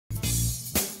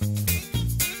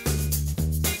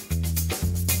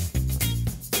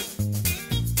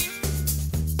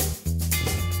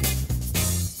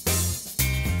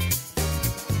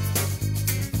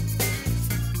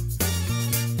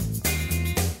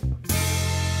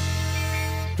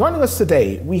Joining us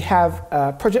today, we have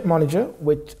a project manager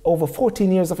with over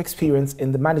 14 years of experience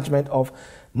in the management of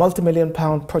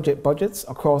multi-million-pound project budgets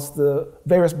across the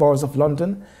various boroughs of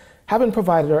London, having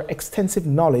provided her extensive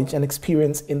knowledge and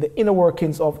experience in the inner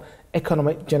workings of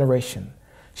economic generation.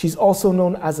 She's also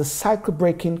known as a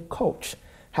cycle-breaking coach,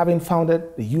 having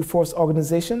founded the U-Force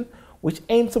organization, which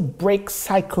aims to break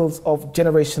cycles of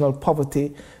generational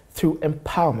poverty through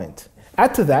empowerment.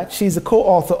 Add to that, she's a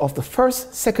co-author of the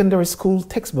first secondary school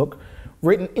textbook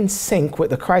written in sync with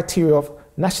the criteria of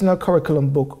National Curriculum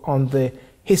Book on the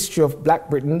history of Black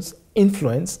Britain's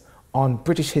influence on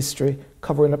British history,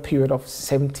 covering a period of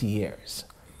 70 years.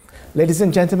 Ladies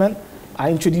and gentlemen, I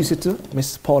introduce you to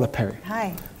Ms Paula Perry.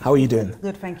 Hi. How are you doing?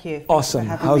 Good, thank you. Awesome.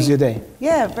 How's your day?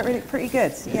 Yeah, pretty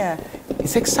good, yeah.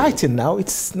 It's exciting now.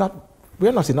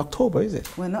 We're not in October, is it?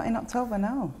 We're not in October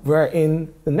now. We're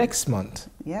in the next month.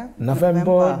 Yeah.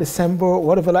 November, December,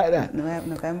 whatever like that.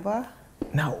 November.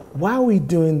 Now, why are we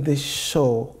doing this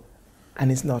show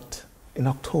and it's not in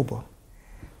October?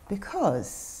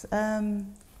 Because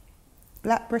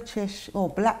Black British or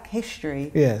Black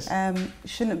history, yes,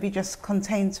 shouldn't be just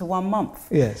contained to 1 month.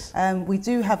 Yes. We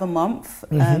do have a month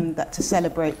that to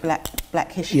celebrate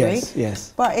Black history. Yes,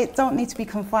 yes. But it don't need to be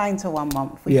confined to 1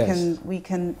 month. We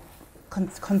can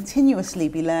continuously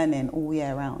be learning all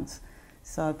year round.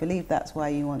 So I believe that's why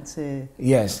you want to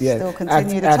still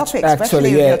continue the topic,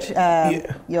 especially with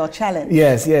your challenge.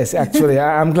 Yes, actually.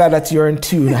 I'm glad that you're in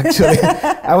tune, actually.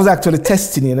 I was actually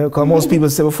testing, you know, because most people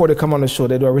say before they come on the show,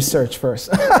 they do a research first.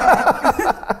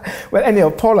 Well,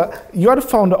 anyhow, Paula, you're the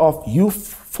founder of Youth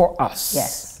for Us.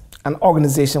 Yes. An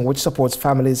organization which supports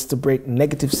families to break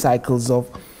negative cycles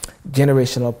of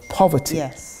generational poverty.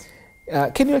 Yes.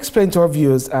 Can you explain to our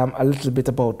viewers a little bit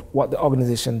about what the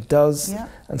organization does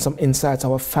and some insights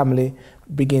how a family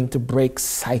begin to break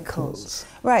cycles?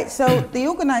 Right, so the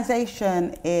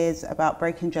organization is about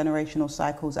breaking generational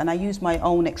cycles, and I use my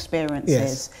own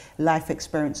experiences, life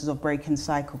experiences of breaking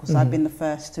cycles, because I've been the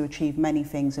first to achieve many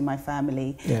things in my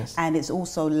family, and it's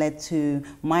also led to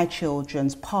my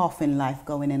children's path in life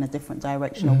going in a different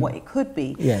direction of what it could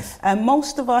be. Yes.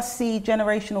 Most of us see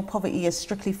generational poverty as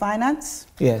strictly finance.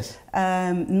 Yes.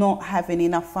 Not having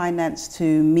enough finance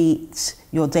to meet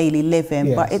your daily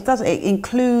living, but it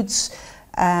includes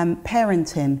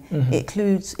parenting,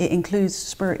 it includes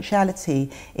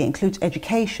spirituality, it includes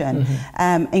education,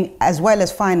 as well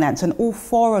as finance, and all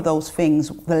four of those things,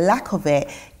 the lack of it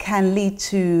can lead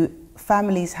to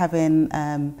families having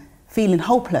feeling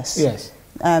hopeless. Yes.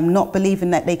 Not believing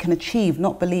that they can achieve,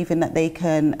 not believing that they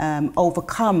can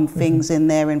overcome things in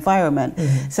their environment.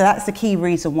 So that's the key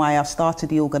reason why I started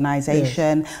the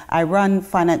organization. Yes. I run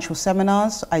financial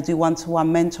seminars, I do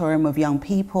one-to-one mentoring with young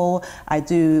people, I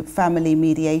do family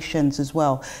mediations as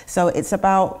well. So it's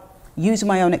about using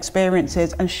my own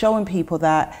experiences and showing people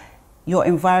that your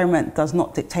environment does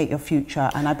not dictate your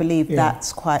future, and I believe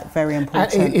that's quite very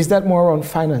important. Is that more on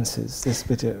finances, this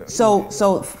bit?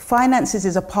 So finances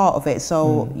is a part of it.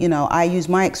 So you know, I use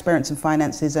my experience in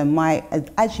finances, and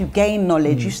as you gain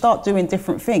knowledge, you start doing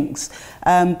different things,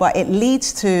 but it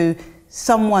leads to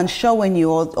someone showing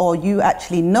you or you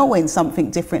actually knowing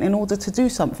something different in order to do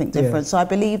something different. So I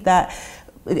believe that,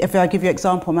 if I give you an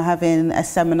example, I'm having a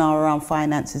seminar around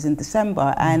finances in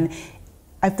December, and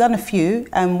I've done a few,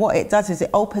 and what it does is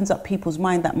it opens up people's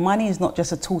mind that money is not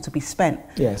just a tool to be spent.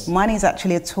 Yes. Money is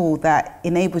actually a tool that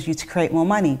enables you to create more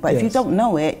money. But if you don't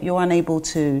know it, you're unable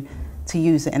to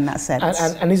use it in that sense.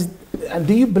 And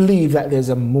do you believe that there's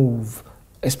a move,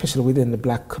 especially within the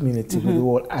Black community, with the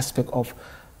whole aspect of,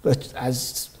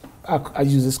 as I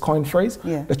use this coin phrase,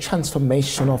 the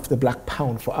transformation of the Black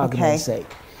pound, for argument's sake?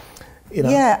 You know?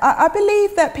 Yeah, I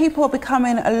believe that people are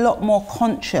becoming a lot more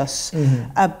conscious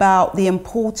about the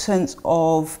importance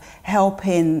of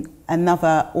helping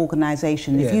another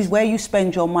organization. Where you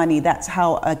spend your money, that's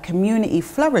how a community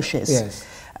flourishes. Yes.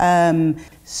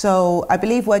 So I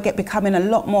believe we're becoming a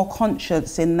lot more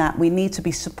conscious in that we need to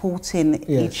be supporting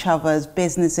each other's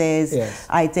businesses,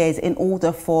 ideas, in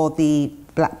order for the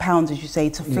Black pounds, as you say,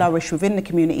 to flourish within the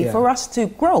community, for us to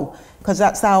grow, because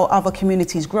that's how other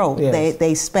communities grow.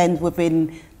 They spend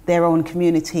within their own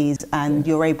communities, and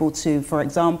you're able to, for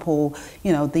example,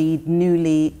 you know, the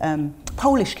newly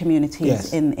Polish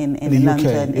communities in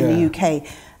London, in the UK.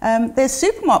 There's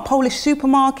Polish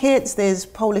supermarkets, there's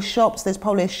Polish shops, there's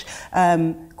Polish,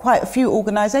 quite a few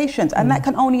organisations, and that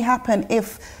can only happen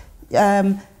if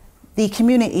the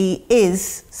community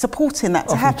is supporting that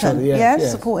to happen.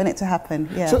 Supporting it to happen.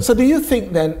 So do you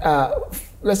think then,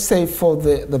 let's say for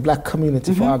the Black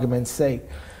community, for argument's sake,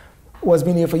 was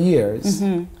been here for years,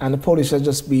 and the Polish have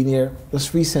just been here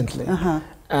just recently,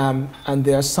 and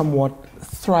they are somewhat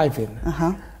thriving.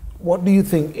 What do you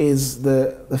think is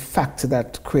the factor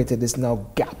that created this now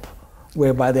gap,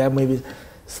 whereby they are maybe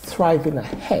thriving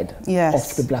ahead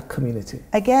of the black community?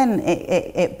 Again,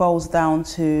 it boils down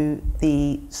to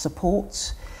the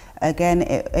support. Again,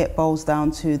 it boils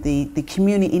down to the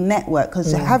community network,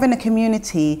 because having a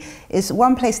community is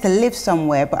one place to live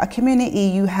somewhere, but a community,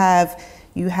 you have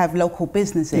local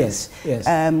businesses.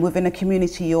 Within a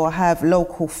community, you'll have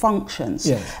local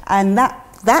functions. And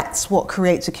that's what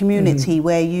creates a community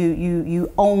where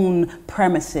you own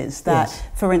premises that,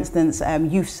 for instance,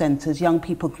 youth centres, young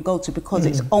people can go to, because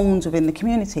it's owned within the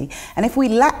community. And if we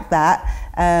lack that,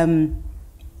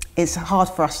 it's hard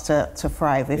for us to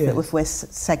thrive if we're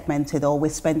segmented, or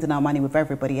we're spending our money with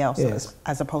everybody else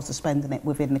as opposed to spending it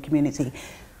within the community.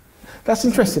 That's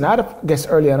interesting. I had a guest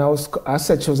earlier, and I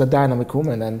said she was a dynamic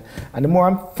woman, and the more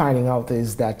I'm finding out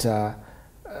is that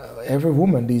every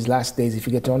woman these last days, if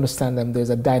you get to understand them, there's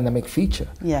a dynamic feature.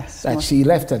 That she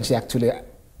left and she actually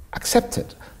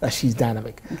accepted that she's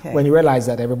dynamic. When you realize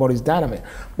that everybody's dynamic.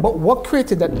 But what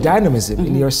created that dynamism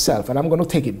in yourself? And I'm going to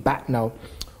take it back now.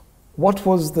 What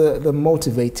was the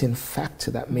motivating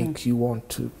factor that makes you want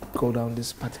to go down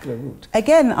this particular route?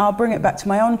 Again, I'll bring it back to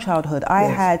my own childhood. I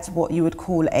had what you would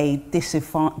call a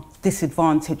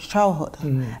disadvantaged childhood.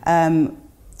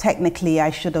 Technically,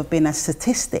 I should have been a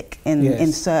statistic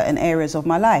in certain areas of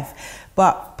my life.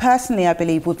 But personally, I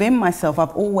believe within myself,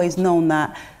 I've always known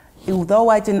that although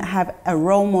I didn't have a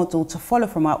role model to follow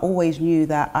from, I always knew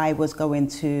that I was going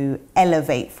to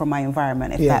elevate from my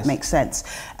environment, if that makes sense.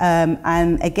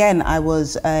 And again, I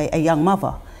was a young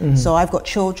mother. So I've got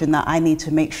children that I need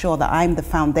to make sure that I'm the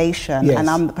foundation and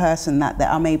I'm the person that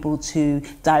I'm able to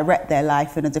direct their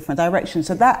life in a different direction.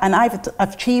 So that, and I've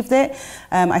achieved it.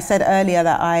 I said earlier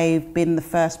that I've been the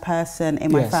first person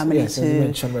in my family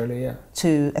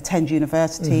to attend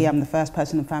university. I'm the first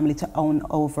person in the family to own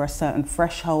over a certain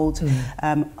threshold,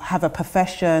 have a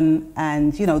profession,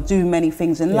 and do many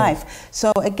things in life.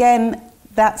 So again,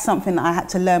 that's something that I had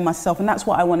to learn myself, and that's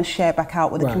what I want to share back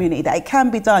out with the community, that it can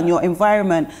be done. Your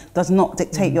environment does not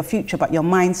dictate your future, but your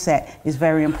mindset is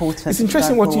very important. It's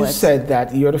interesting what you said,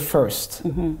 that you're the first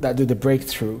that did the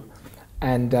breakthrough,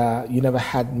 and you never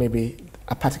had maybe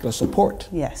a particular support.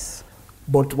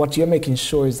 But what you're making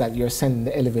sure is that you're sending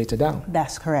the elevator down.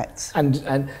 That's correct.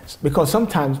 And because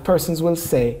sometimes persons will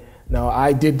say, no,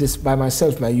 I did this by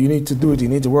myself, man, you need to do it, you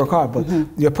need to work hard, but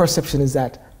your perception is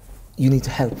that you need to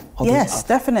help others up.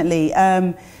 Definitely.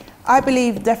 I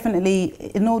believe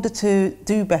definitely in order to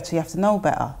do better, you have to know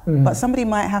better. But somebody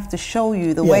might have to show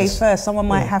you the way first. Someone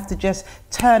might have to just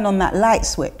turn on that light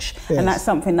switch. And that's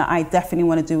something that I definitely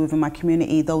want to do within my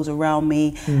community, those around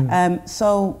me.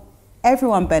 So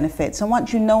everyone benefits. And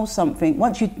once you know something,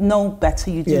 once you know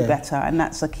better, you do better. And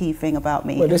that's a key thing about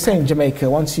me. Well, they say in Jamaica,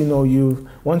 once you go,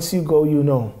 you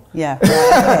know.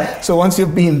 So once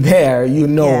you've been there, you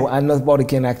know, and nobody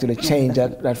can actually change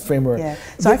that framework.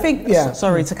 So I think,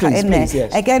 sorry to cut in there.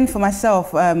 Again, for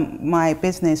myself, my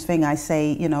business thing, I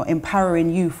say,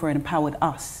 empowering you for empowered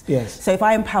us. So if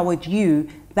I empowered you,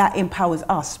 that empowers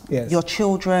us, your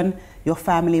children, your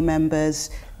family members,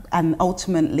 and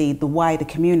ultimately the wider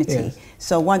community.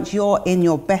 So once you're in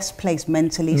your best place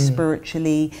mentally,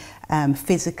 spiritually,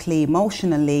 physically,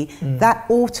 emotionally, that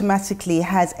automatically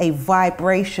has a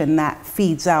vibration that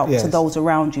feeds out to those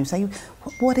around you. Say,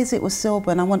 what is it with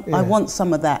SYLBOURNE? I want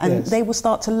some of that. And they will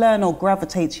start to learn or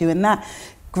gravitate to you. And that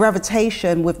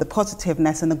gravitation with the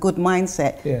positiveness and a good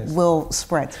mindset will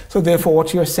spread. So therefore,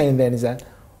 what you're saying then is that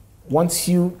once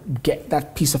you get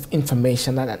that piece of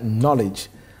information and that knowledge,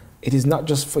 it is not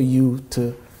just for you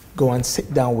to go and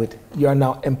sit down with. You are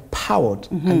now empowered,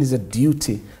 and it's a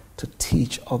duty to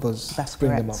teach others,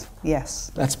 bring them up.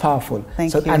 That's powerful.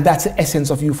 Thank you. And that's the essence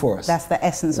of You For Us. That's the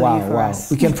essence of You For Us.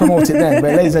 We can promote it then.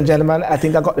 But ladies and gentlemen, I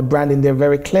think I got the brand in there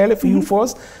very clearly for You For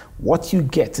Us. What you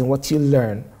get and what you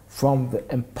learn from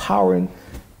the empowering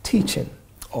teaching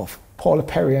of Paula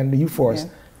Perry and the You For Us,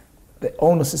 the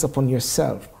onus is upon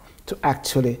yourself to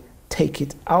actually take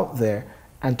it out there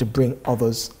and to bring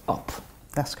others up.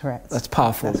 That's correct. That's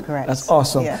powerful. That's correct. That's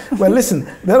awesome. Well, listen,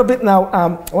 a little bit now, I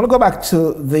want to go back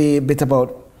to the bit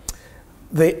about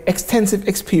the extensive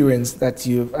experience that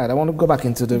you've had. I want to go back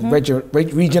into the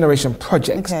regeneration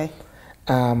projects.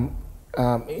 In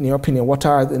your opinion, what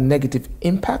are the negative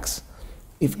impacts,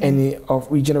 if any, of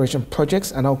regeneration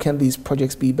projects, and how can these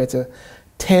projects be better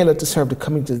tailored to serve the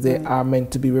communities they are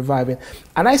meant to be reviving?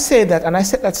 And I say that, and I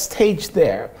set that stage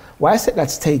there. Why I set that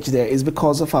stage there is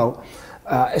because of how,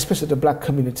 especially the black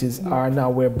communities are now,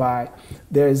 whereby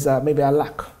there is maybe a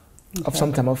lack of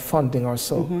some type of funding or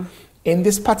so. In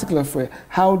this particular sphere,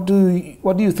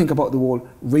 what do you think about the whole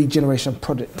regeneration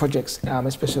projects,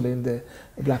 especially in the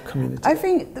Black community? I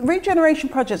think the regeneration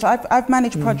projects, I've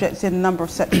managed projects in a number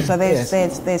of sectors. So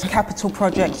there's capital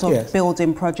projects or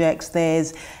building projects,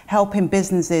 there's helping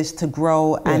businesses to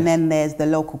grow, and then there's the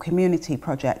local community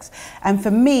projects. And for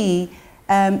me,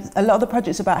 a lot of the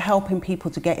projects are about helping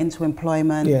people to get into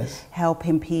employment,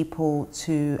 helping people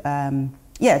to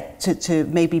to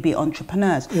maybe be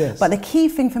entrepreneurs. But the key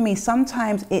thing for me,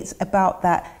 sometimes it's about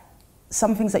that,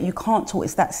 some things that you can't talk,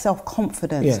 it's that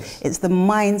self-confidence, it's the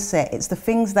mindset, it's the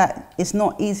things that it's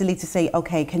not easily to say,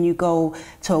 okay, can you go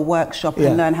to a workshop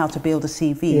and learn how to build a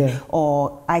CV,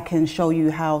 or I can show you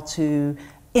how to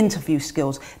interview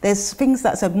skills. There's things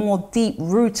that's more deep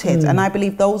rooted, and I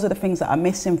believe those are the things that are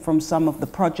missing from some of the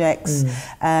projects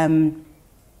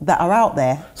that are out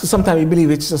there. So sometimes we believe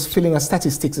it's just filling a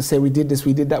statistics to say we did this,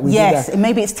 we did that, we did that. Yes,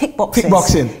 maybe it's tick boxes. Tick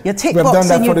boxing. You're tick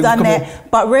boxing, you've done that.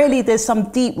 But really there's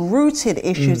some deep rooted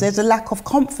issues. There's a lack of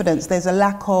confidence. There's a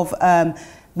lack of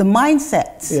the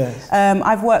mindset.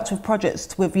 I've worked with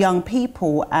projects with young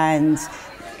people and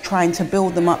trying to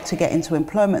build them up to get into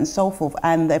employment and so forth.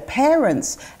 And their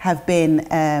parents have been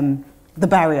the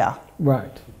barrier.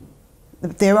 Right.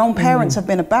 Their own parents have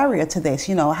been a barrier to this.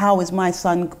 You know, how is my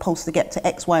son supposed to get to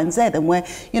X, Y, and Z? And where,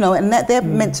 you know, and that they're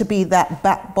meant to be that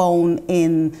backbone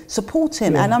in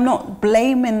supporting. And I'm not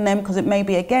blaming them, because it may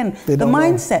be, again, the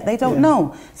mindset. They don't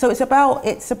know. So it's a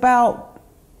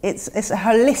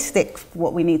holistic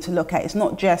what we need to look at. It's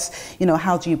not just, you know,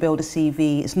 how do you build a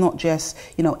CV? It's not just,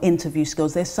 you know, interview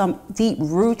skills. There's some deep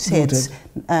rooted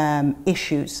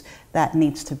issues that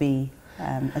needs to be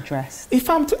addressed.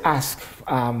 If I'm to ask,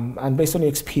 and based on your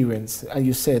experience, and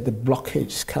you said the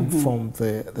blockage come from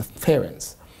the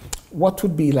parents, what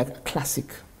would be like a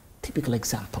classic, typical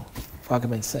example, for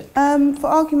argument's sake? For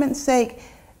argument's sake,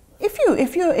 if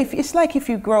it's like if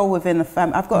you grow within a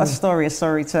family. I've got a story.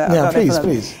 Sorry to. Yeah,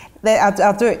 please.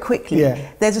 I'll do it quickly.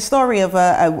 There's a story of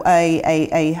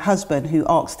a husband who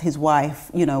asked his wife,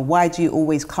 you know, why do you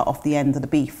always cut off the end of the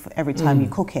beef every time you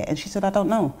cook it? And she said, I don't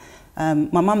know.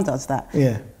 My mum does that.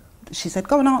 She said,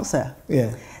 go and ask her.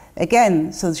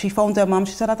 Again, so she phoned her mum.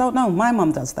 She said, I don't know. My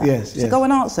mum does that. She said, go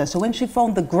and ask her. So when she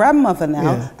phoned the grandmother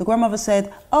now, the grandmother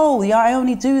said, oh, yeah, I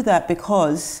only do that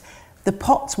because the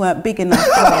pots weren't big enough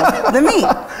for the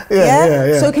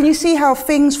meat. So can you see how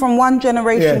things from one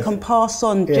generation can pass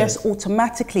on just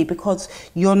automatically, because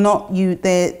you're not,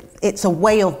 it's a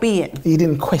way of being. You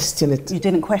didn't question it. You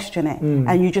didn't question it.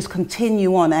 And you just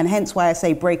continue on. And hence why I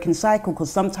say breaking cycle,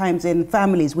 because sometimes in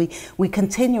families we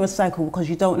continue a cycle because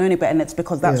you don't know any better, and it's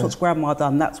because that's what's grandma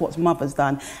done, that's what mother's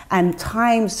done. And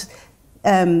times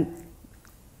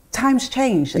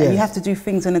change, and you have to do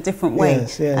things in a different way,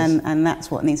 and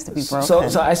that's what needs to be broken.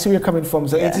 So I see where you're coming from.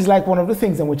 So it is like one of the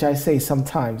things in which I say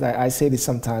sometimes, I say this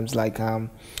sometimes, like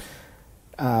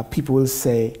people will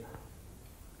say,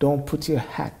 don't put your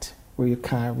hat where you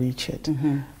can't reach it.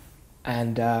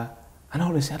 And I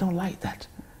always say, I don't like that,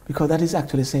 because that is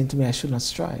actually saying to me I should not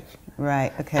strive.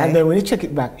 Right, okay. And then when you check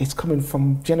it back, it's coming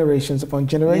from generations upon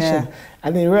generation.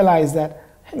 And then you realize that,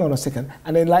 hang on a second,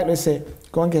 and then like they say,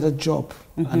 go and get a job,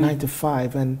 a 9 to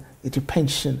 5, and get your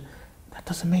pension. That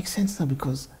doesn't make sense now,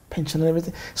 because pension and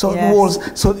everything. So it was,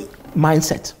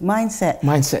 mindset.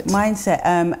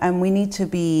 And we need to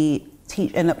be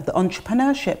and the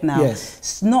entrepreneurship now.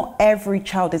 Not every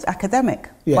child is academic,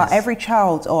 but every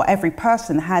child or every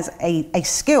person has a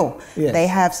skill. They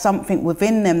have something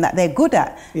within them that they're good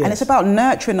at, and it's about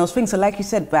nurturing those things. So like you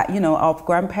said, that, you know, our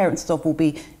grandparents' stuff will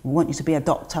be, we want you to be a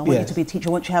doctor, I want you to be a teacher,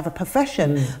 I want you to have a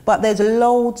profession. But there's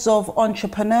loads of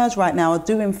entrepreneurs right now are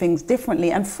doing things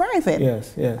differently and thriving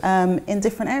in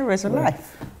different areas of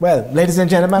life. Well, ladies and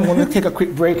gentlemen, I'm going to take a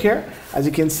quick break here. As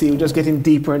you can see, we're just getting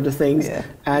deeper into things.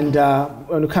 And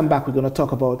when we come back, we're going to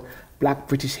talk about Black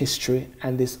British history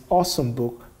and this awesome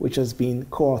book, which has been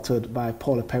co-authored by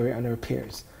Paula Perry and her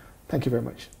peers. Thank you very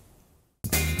much.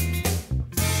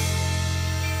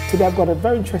 Today I've got a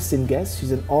very interesting guest.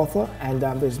 She's an author, and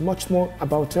there's much more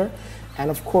about her. And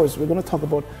of course, we're going to talk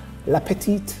about La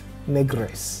Petite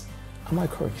Negresse. Am I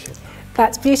correct, Chef?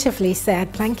 That's beautifully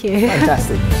said. Thank you.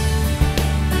 Fantastic.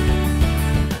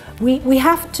 We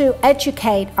have to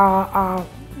educate our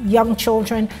young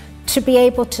children to be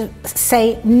able to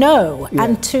say no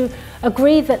and to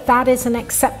agree that that is an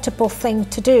acceptable thing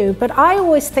to do. But I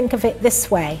always think of it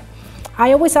this way.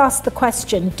 I always ask the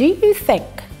question, do you think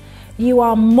you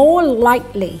are more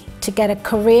likely to get a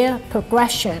career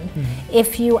progression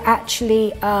if you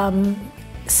actually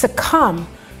succumb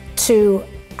to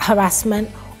harassment,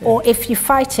 Or if you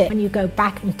fight it, when you go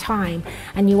back in time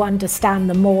and you understand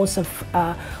the Moors of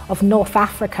North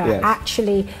Africa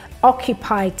actually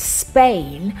occupied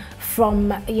Spain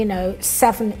from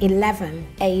 711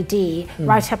 AD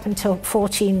right up until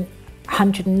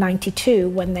 1492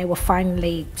 when they were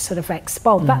finally sort of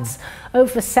expelled. That's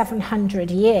over 700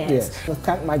 years. Yes. So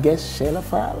thank my guest Shayla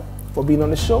Farrell for being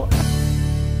on the show.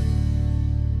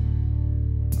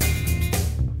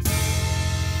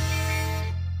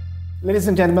 Ladies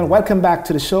and gentlemen, welcome back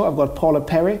to the show. I've got Paula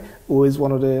Perry, who is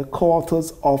one of the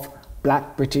co-authors of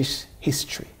Black British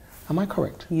History. Am I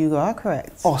correct? You are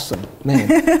correct. Awesome,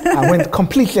 man. I went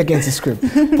completely against the script.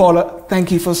 Paula,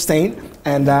 thank you for staying.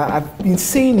 And I've been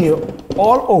seeing you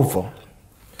all over.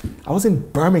 I was in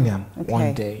Birmingham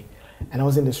one day, and I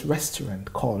was in this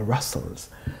restaurant called Russell's.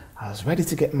 I was ready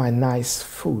to get my nice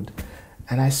food,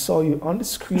 and I saw you on the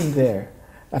screen there.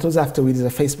 That was after we did a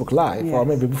Facebook Live, or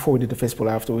maybe before we did the Facebook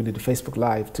Live, after we did the Facebook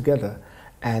Live together.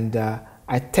 And I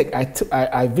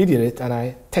videoed it and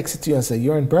I texted to you and said,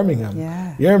 "You're in Birmingham."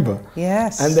 Yeah. You remember?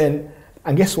 Yes. And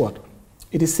guess what?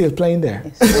 It is still playing there.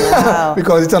 Wow.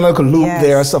 Because it's on like a loop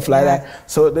there or stuff like that.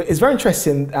 So it's very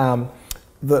interesting.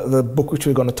 The book which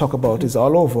we're going to talk about is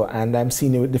all over, and I'm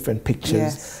seeing it with different pictures.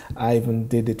 Yes. I even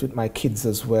did it with my kids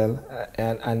as well,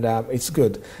 and it's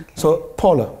good. Okay. So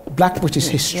Paula, Black British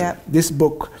History. This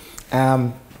book,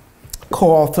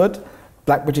 co-authored,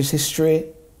 Black British History,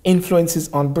 Influences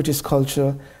on British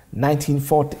Culture,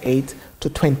 1948 to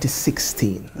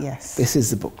 2016. Yes. This is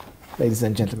the book, ladies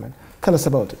and gentlemen. Tell us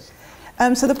about it.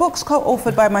 So the book's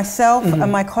co-authored by myself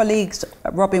and my colleagues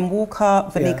Robin Walker,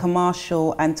 Vanika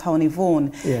Marshall and Tony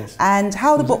Vaughan. Yes. And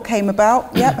how the book came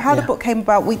about, the book came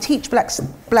about, we teach black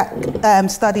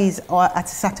studies at a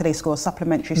Saturday school, a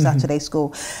supplementary Saturday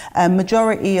school.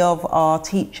 Majority of our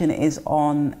teaching is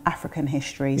on African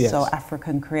history, so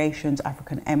African creations,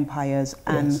 African empires,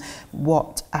 and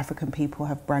what African people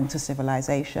have brought to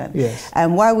civilization. Yes.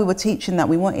 And while we were teaching that,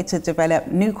 we wanted to develop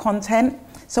new content.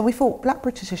 So we thought Black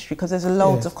British History, because there's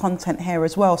loads of content here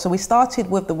as well. So we started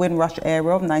with the Windrush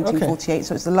era of 1948,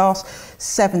 so it's the last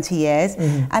 70 years,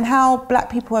 and how black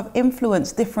people have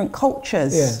influenced different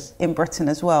cultures in Britain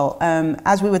as well.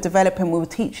 As we were developing, we were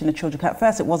teaching the children. At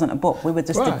first it wasn't a book, we were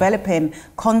just developing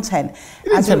content.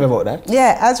 You didn't tell me about that.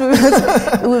 Yeah, as we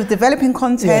were developing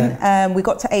content, we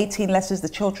got to 18 lessons, the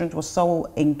children were so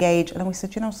engaged, and then we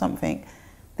said, you know something?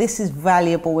 This is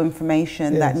valuable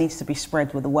information that needs to be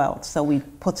spread with the world. So we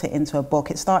put it into a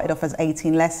book. It started off as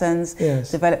 18 lessons,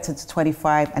 developed into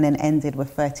 25, and then ended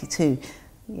with 32.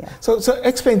 Yeah. So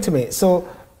explain to me. So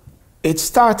it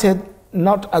started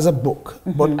not as a book,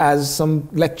 but as some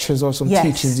lectures or some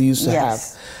teachings you used to have.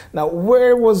 Now,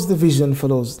 where was the vision for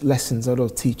those lessons or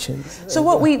those teachings? So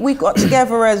what we got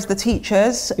together as the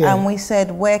teachers, and we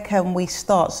said, where can we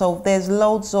start? So there's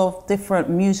loads of different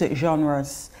music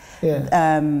genres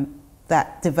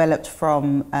that developed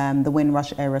from the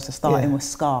Windrush era, so starting with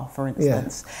ska, for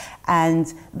instance.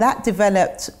 And that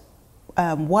developed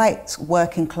white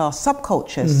working class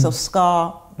subcultures, so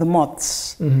ska, the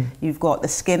mods, you've got the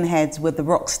skinheads with the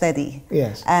rock steady,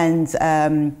 and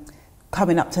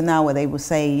coming up to now where they will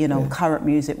say, you know, current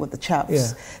music with the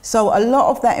chaps. So a lot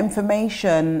of that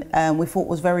information we thought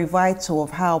was very vital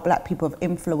of how black people have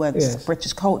influenced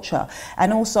British culture,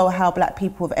 and also how black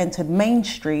people have entered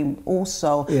mainstream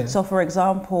also. So for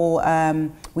example,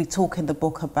 we talk in the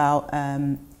book about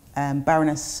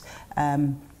Baroness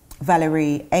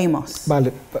Valerie Amos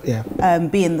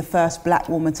being the first black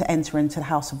woman to enter into the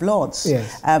House of Lords.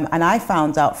 And I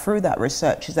found out through that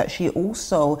research is that she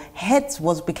also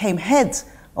became head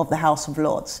of the House of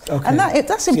Lords. And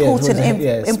that's important,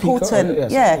 important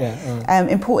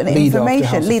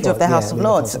information, leader of the House of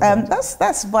Lords.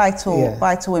 That's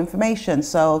vital information.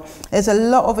 So there's a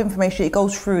lot of information. It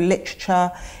goes through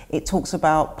literature, it talks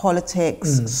about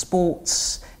politics,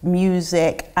 sports,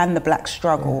 music, and the black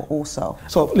struggle also.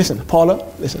 So listen, Paula,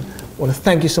 I want to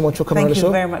thank you so much for coming on the show. Thank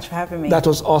you very much for having me. That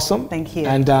was awesome. Thank you.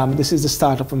 And this is the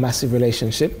start of a massive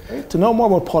relationship. To know more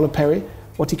about Paula Perry,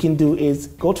 what you can do is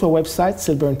go to our website,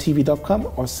 SYLBOURNETV.com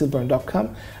or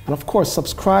SYLBOURNE.com, and of course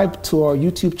subscribe to our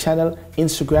YouTube channel,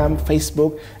 Instagram,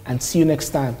 Facebook, and see you next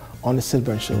time on the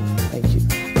SYLBOURNE Show. Thank you.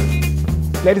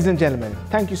 Ladies and gentlemen,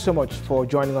 thank you so much for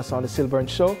joining us on the SYLBOURNE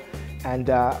Show.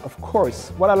 And of course,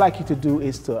 what I'd like you to do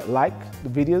is to like the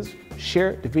videos,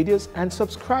 share the videos, and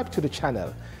subscribe to the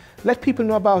channel. Let people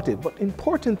know about it. But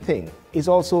important thing is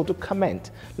also to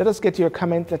comment. Let us get your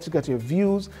comment, let's get your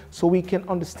views, so we can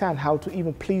understand how to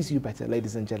even please you better,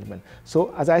 ladies and gentlemen.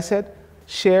 So as I said,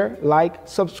 share, like,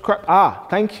 subscribe.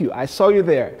 Thank you. I saw you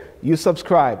there. You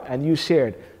subscribed and you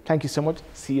shared. Thank you so much.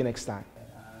 See you next time.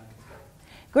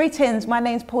 Greetings, my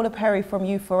name's Paula Perry from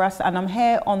You For Us, and I'm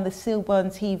here on the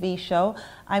SYLBOURNE TV show.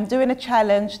 I'm doing a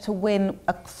challenge to win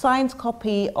a signed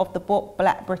copy of the book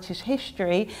Black British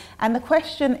History, and the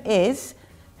question is,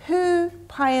 who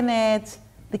pioneered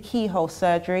the keyhole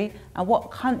surgery and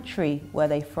what country were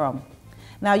they from?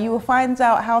 Now you will find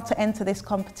out how to enter this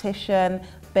competition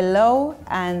below,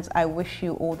 and I wish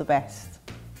you all the best.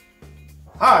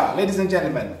 Hi, ladies and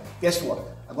gentlemen, guess what?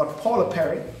 I got Paula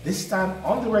Perry, this time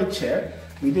on the red chair.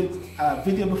 We did a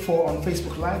video before on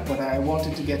Facebook Live, but I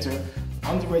wanted to get her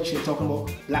on the red chair talking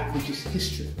about Black British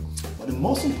history. But the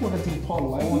most important thing,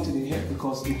 Paula, I wanted it here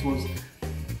because it was,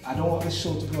 I don't want the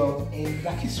show to go out in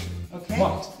Black History. Okay.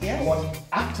 But yes. I want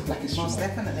after Black History. Most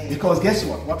definitely. Because guess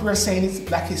what? What we're saying is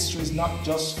Black History is not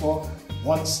just for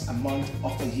once a month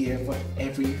of the year, but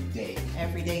every day.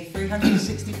 Every day,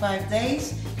 365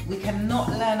 days. We cannot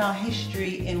learn our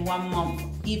history in 1 month,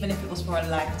 even if it was for a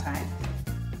lifetime.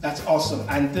 That's awesome.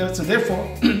 And so therefore,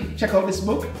 check out this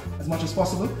book as much as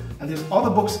possible. And there's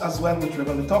other books as well, which we're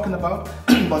going to be talking about.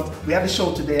 But we had a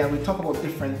show today and we talk about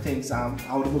different things,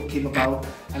 how the book came about.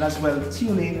 And as well,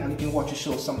 tune in and you can watch a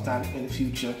show sometime in the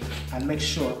future. And make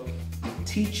sure you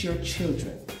teach your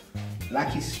children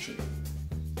Black history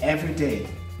every day.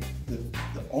 The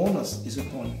onus is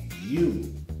upon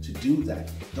you to do that.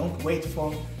 Don't wait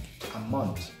for a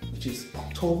month, which is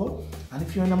October. And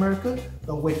if you're in America,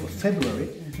 don't wait for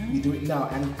February. You do it now.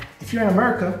 And if you're in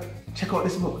America, check out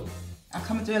this book. I'll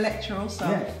come and do a lecture also.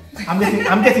 Yeah.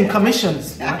 I'm getting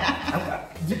commissions.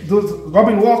 Those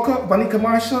Robin Walker, Bonica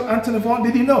Marshall, Anthony Vaughan,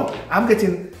 did you know? I'm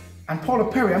getting, and Paula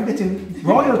Perry, I'm getting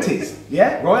royalties.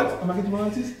 Yeah? Am I getting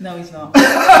royalties? No, he's not. But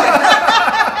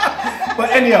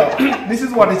anyhow, this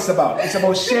is what it's about. It's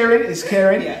about sharing, it's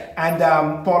caring. Yeah. And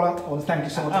Paula, I want to thank you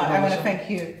so much for I want to thank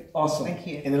you. Awesome. Thank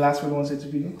you. Any last word you want to say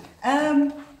to people?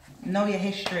 Know your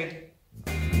history.